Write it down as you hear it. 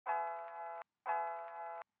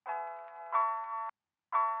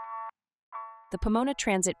The Pomona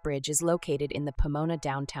Transit Bridge is located in the Pomona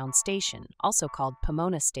downtown station, also called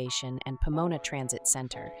Pomona Station and Pomona Transit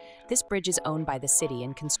Center. This bridge is owned by the city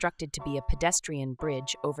and constructed to be a pedestrian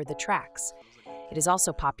bridge over the tracks. It is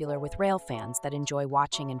also popular with rail fans that enjoy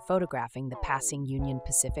watching and photographing the passing Union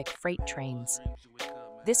Pacific freight trains.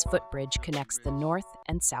 This footbridge connects the north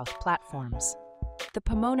and south platforms. The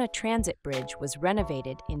Pomona Transit Bridge was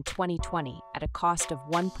renovated in 2020 at a cost of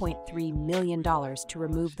 $1.3 million to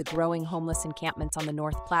remove the growing homeless encampments on the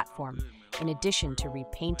north platform, in addition to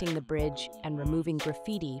repainting the bridge and removing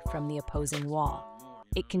graffiti from the opposing wall.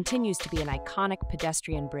 It continues to be an iconic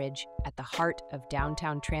pedestrian bridge at the heart of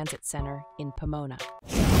downtown Transit Center in Pomona.